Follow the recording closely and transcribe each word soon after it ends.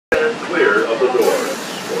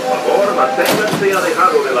se ha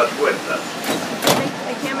alejado de las puertas.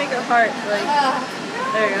 I can't make a heart, like,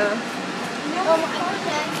 there you go.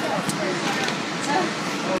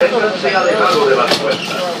 Brendan se ha alejado de las puertas.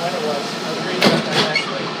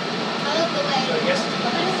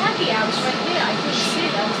 Happy hours right there. I couldn't see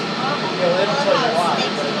it. That was the problem. Yeah, well, they don't tell you why,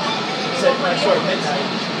 but he said when I showed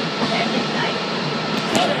midnight. Okay, midnight.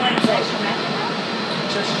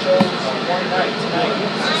 Just shows one night tonight.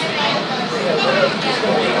 Yeah, literally, just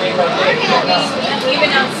going to be late right there. Even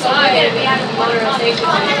outside, we're going to be out of the water station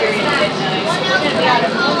when you're here at midnight. We're going to be out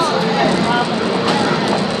of home, so we have a problem.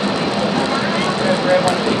 We're going to grab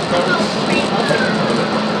one of these boats.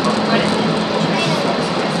 What is it?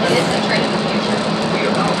 It is a trade in the future.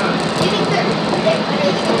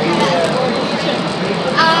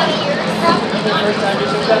 First time you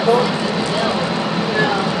took that boat?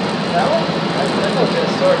 No. That one? I know there's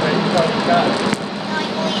a story, but you probably forgot.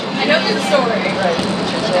 I know there's a story. Right.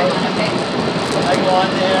 So I go on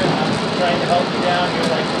there, I'm trying to help you down, you're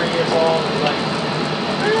like 3 years old, you're like,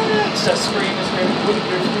 just screaming, you're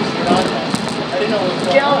refusing to get on there. I didn't know what was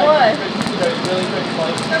going on. What? You really couldn't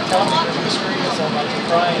like tell me because you were screaming so much and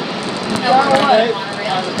crying.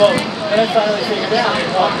 On the boat. Then I finally figured out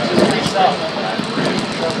you're walking to the south.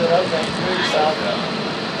 So I said, okay, do yourself.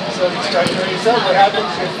 So you start doing yourself. What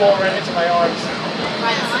happens is you fall right into my arms.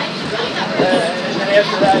 And then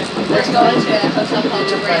after that, We're going to a hotel called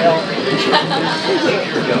took my help.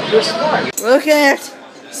 You're smart. Look at it.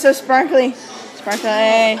 So sparkly. Sparkly.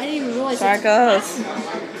 I didn't even realize Sparkles.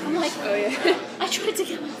 I'm like, oh yeah. I tried to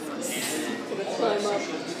get my climb up.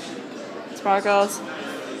 Sparkles.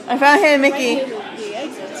 I found Hidden Mickey. The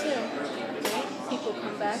exit too. People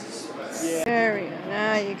come back. There we go.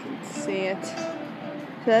 Now you can see it.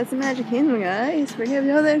 So that's the Magic Kingdom, guys. We're gonna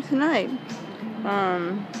go there tonight.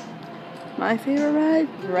 My favorite ride,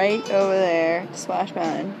 right over there, Splash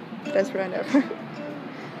Mountain. Best ride ever.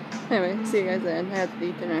 Anyway, see you guys then. I have to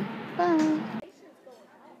eat dinner. Bye.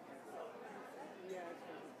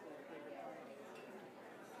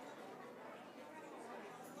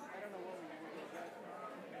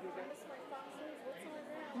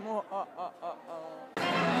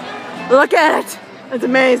 Look at it! It's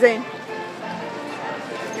amazing.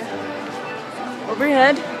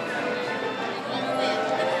 Overhead.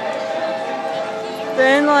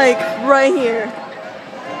 Then like right here.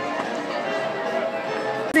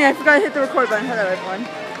 I forgot to hit the record button. Hello everyone.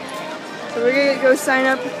 So we're gonna go sign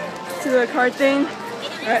up to the card thing.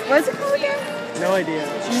 Alright, what's it called again? No idea.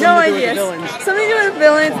 No idea. Something to do with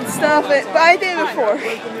villains and stuff, but I did it before.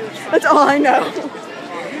 That's all I know.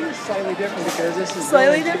 Slightly different because this is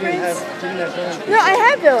Slightly villains. different? You didn't have villains. No, I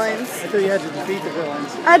had villains. I thought you had to defeat the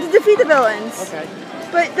villains. I had to defeat the villains. Okay.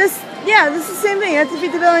 But this, yeah, this is the same thing. You have to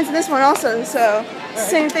defeat the villains in this one also. So,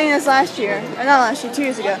 same thing as last year. Or not last year, 2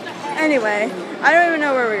 years ago. Anyway, I don't even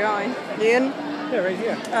know where we're going. Ian? Yeah, right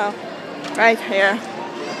here. Oh, right here.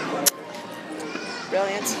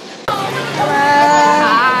 Brilliant. Hello.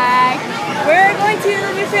 Hi. We're going to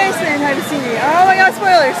the new Fantasyland. Have you seen it? Oh my god,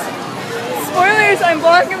 spoilers. Spoilers, I'm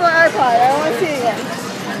blocking my iPod. I don't want to see it again.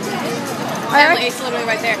 It's literally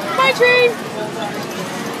right there. My train.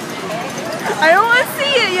 I don't want to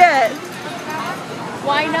see it yet.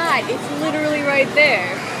 Why not? It's literally right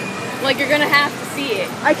there. Like, you're gonna have to see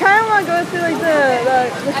it. I kind of want to go through like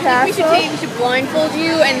the I think castle. we should blindfold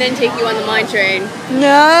you and then take you on the mine train.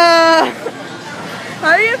 No.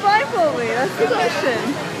 How do you blindfold me? That's the question.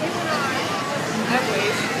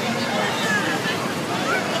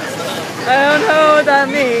 I don't know what that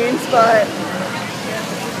means, but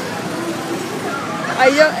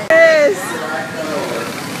I don't. It is.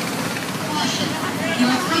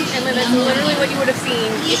 And then that's literally what you would have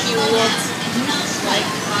seen if you looked like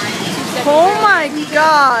 2 seconds Oh my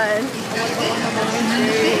god.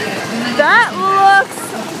 That looks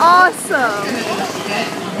awesome.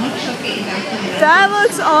 That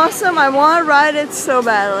looks awesome. I want to ride it so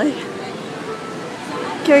badly.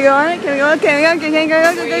 Can we go on it? Can we go? Can we go? Can we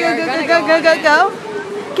go?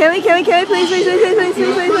 Can we please, please.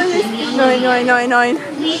 No.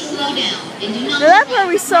 Now that part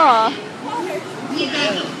we saw.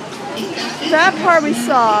 That part we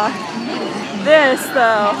saw. This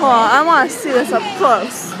though, hold on, I want to see this up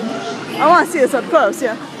close. I want to see this up close,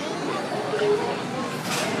 yeah.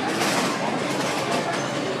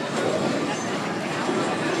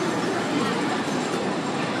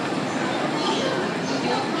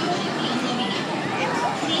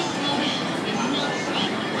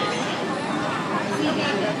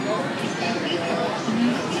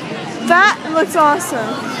 That looks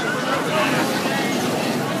awesome.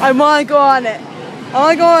 I want to go on it. I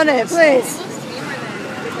want to go on it, please.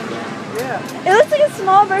 Yeah. Yeah. It looks like a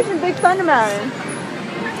small version of Big Thunder Mountain.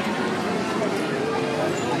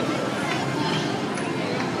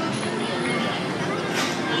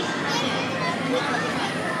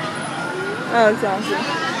 Oh, it's awesome.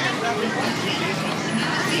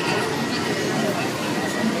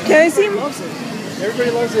 Can I see? Loves it.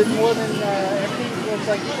 Everybody loves it more than everything looks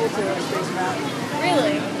like it's a Space Mountain.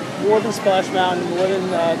 Really? More than Splash Mountain, more than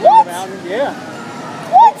Thunder What? Mountain. Yeah.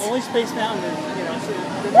 What? Only Space Mountain is, you know, so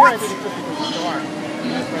the I think it's just because it's dark.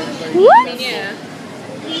 What? Yeah.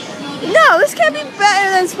 No, this can't be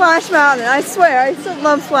better than Splash Mountain. I swear, I still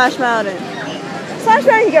love Splash Mountain. Splash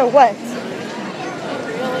Mountain, you get wet.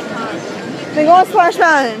 Then go on Splash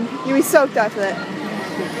Mountain. You'll be soaked after that.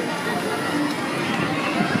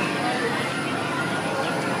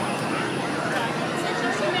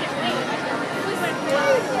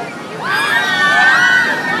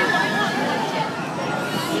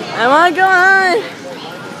 I want to go on.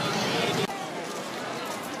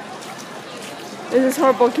 This is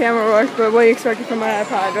horrible camera work, but what do you expect from my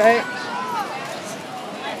iPod, right?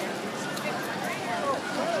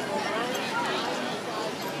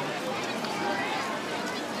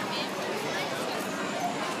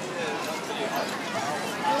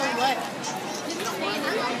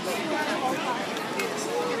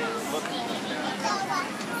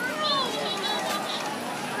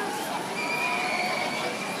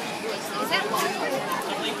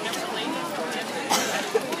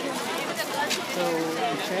 So,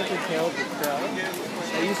 Enchanted Tales of Belle.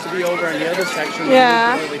 I used to be over on the other section.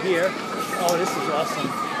 Yeah. Over here. Oh, this is awesome.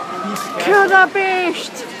 Beast Kill that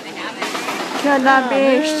beast! Kill that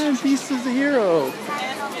beast! Man, Beast is the hero.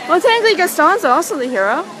 Well, technically Gaston's also the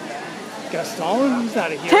hero. Gaston? He's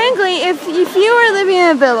not a hero. Technically, if you were living in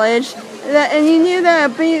a village and you knew that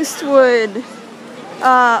a beast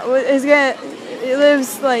it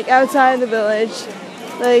lives like outside of the village,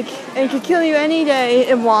 like, and could kill you any day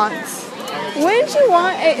it wants, wouldn't you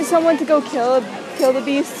want someone to go kill the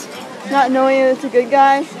beast, not knowing it's a good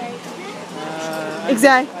guy?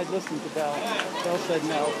 Exactly. I'd listen to Belle. Belle said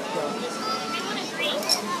no. So.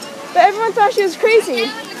 But everyone thought she was crazy.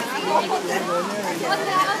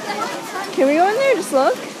 Can we go in there? Just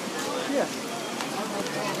look. Yeah.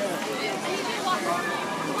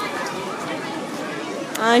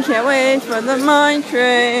 I can't wait for the mine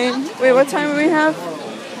train. Wait, what time do we have?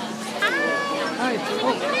 Hi.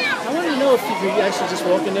 Oh, I want to know if you could actually just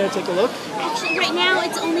walk in there and take a look. Actually, right now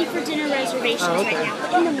it's only for dinner reservations okay. right now.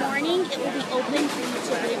 But in the morning, it will be open for you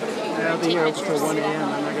to be able to go I'll and be take here pictures. till 1 a.m.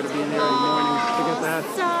 I'm not going to be in there in the morning to get that.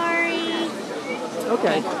 Sorry.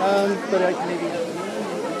 Okay. But I can maybe have a meeting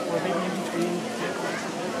or maybe in between.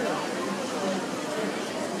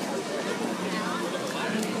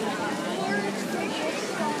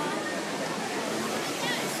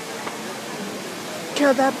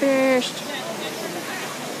 Kill that beast.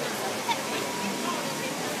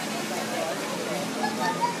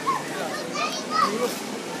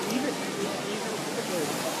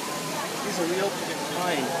 He's a real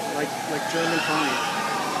pine, like German pine.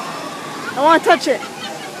 I want to touch it,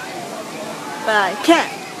 but I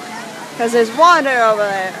can't because there's water over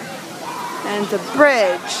there and the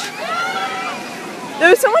bridge.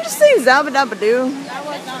 Did someone just say Zabba Dabba Doo?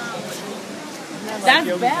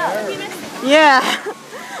 That's bad. Yeah.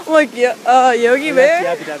 Look, Yogi Bear?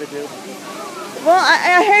 That's Yabba Dabba Doo. Well,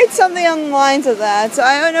 I heard something on the lines of that, so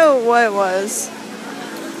I don't know what it was.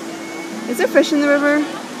 Is there fish in the river?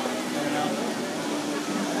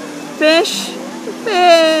 Fish.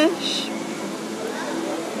 Fish.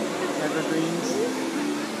 Evergreens.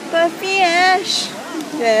 The fish.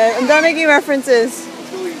 Yeah, I'm done making references.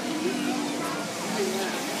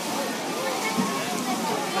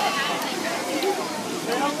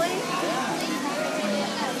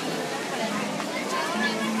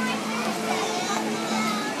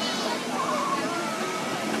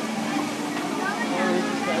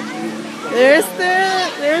 There's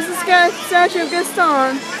the statue of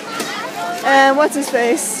Gaston. And what's his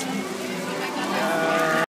face?